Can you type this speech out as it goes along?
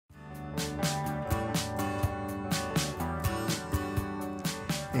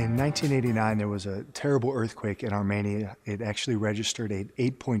In 1989, there was a terrible earthquake in Armenia. It actually registered at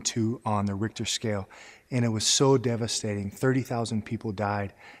 8.2 on the Richter scale, and it was so devastating. 30,000 people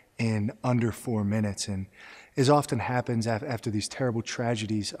died in under 4 minutes. And as often happens after these terrible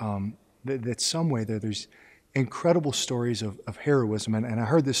tragedies, that some way there's incredible stories of heroism. And I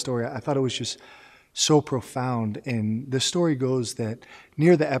heard this story. I thought it was just so profound. And the story goes that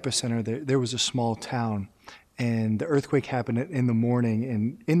near the epicenter, there was a small town. And the earthquake happened in the morning,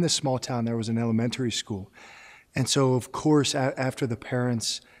 and in this small town there was an elementary school. And so, of course, after the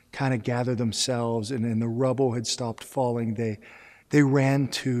parents kind of gathered themselves and the rubble had stopped falling, they ran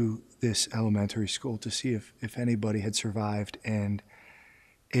to this elementary school to see if anybody had survived, and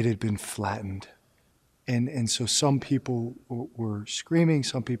it had been flattened. And so some people were screaming,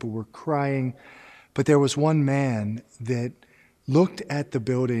 some people were crying, but there was one man that looked at the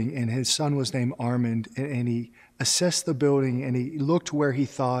building, and his son was named Armand, and he assessed the building, and he looked where he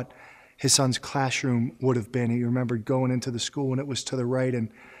thought his son's classroom would have been. He remembered going into the school, and it was to the right,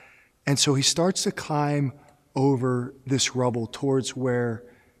 and so he starts to climb over this rubble towards where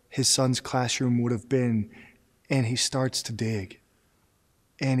his son's classroom would have been, and he starts to dig,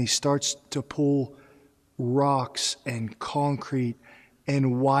 and he starts to pull rocks and concrete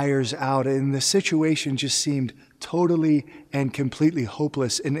and wires out, and the situation just seemed totally and completely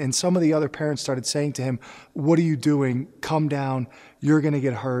hopeless. And some of the other parents started saying to him, "What are you doing? Come down. You're going to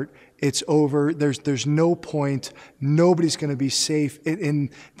get hurt. It's over. There's no point. Nobody's going to be safe." And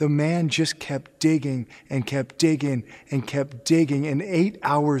the man just kept digging and kept digging and kept digging, and 8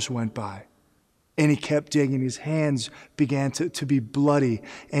 hours went by. And he kept digging. His hands began to be bloody.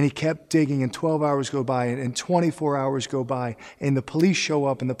 And he kept digging. And 12 hours go by. And 24 hours go by. And the police show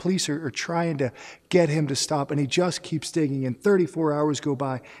up. And the police are trying to get him to stop. And he just keeps digging. And 34 hours go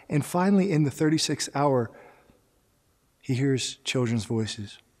by. And finally, in the 36th hour, he hears children's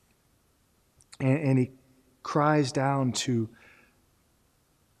voices. And he cries down to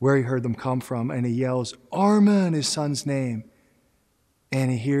where he heard them come from. And he yells, "Armand," his son's name.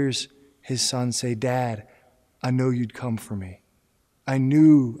 And he hears his son say, "Dad, I know you'd come for me. I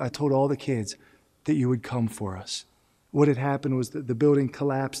told all the kids that you would come for us." What had happened was that the building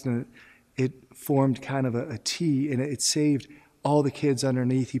collapsed, and it formed kind of a T, and it saved all the kids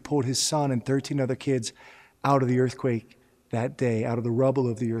underneath. He pulled his son and 13 other kids out of the earthquake that day, out of the rubble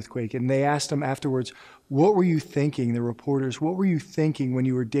of the earthquake. And they asked him afterwards, "What were you thinking?" The reporters, "What were you thinking when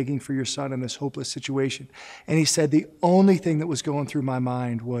you were digging for your son in this hopeless situation?" And he said, "The only thing that was going through my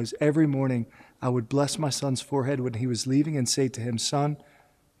mind was every morning I would bless my son's forehead when he was leaving and say to him, 'Son,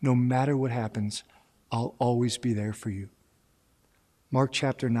 no matter what happens, I'll always be there for you.'" Mark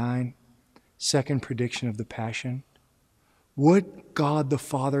chapter 9, second prediction of the Passion. What God the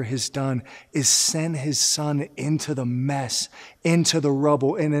Father has done is send his son into the mess, into the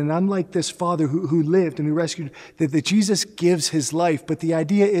rubble. And unlike this father who lived and who rescued, that Jesus gives his life. But the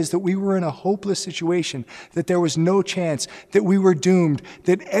idea is that we were in a hopeless situation, that there was no chance, that we were doomed,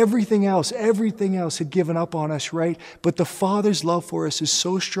 that everything else had given up on us, right? But the Father's love for us is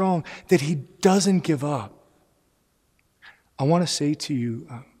so strong that he doesn't give up. I want to say to you,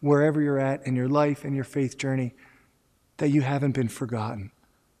 wherever you're at in your life and your faith journey, that you haven't been forgotten.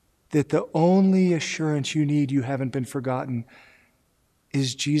 That the only assurance you need you haven't been forgotten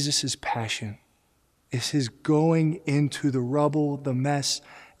is Jesus' passion, is his going into the rubble, the mess,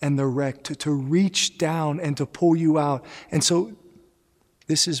 and the wreck, to reach down and to pull you out. And so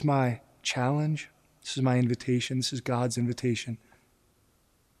this is my challenge. This is my invitation. This is God's invitation.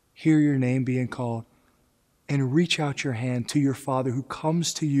 Hear your name being called and reach out your hand to your Father who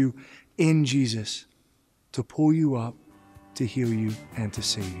comes to you in Jesus to pull you up, to heal you, and to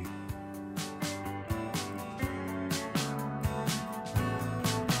save you.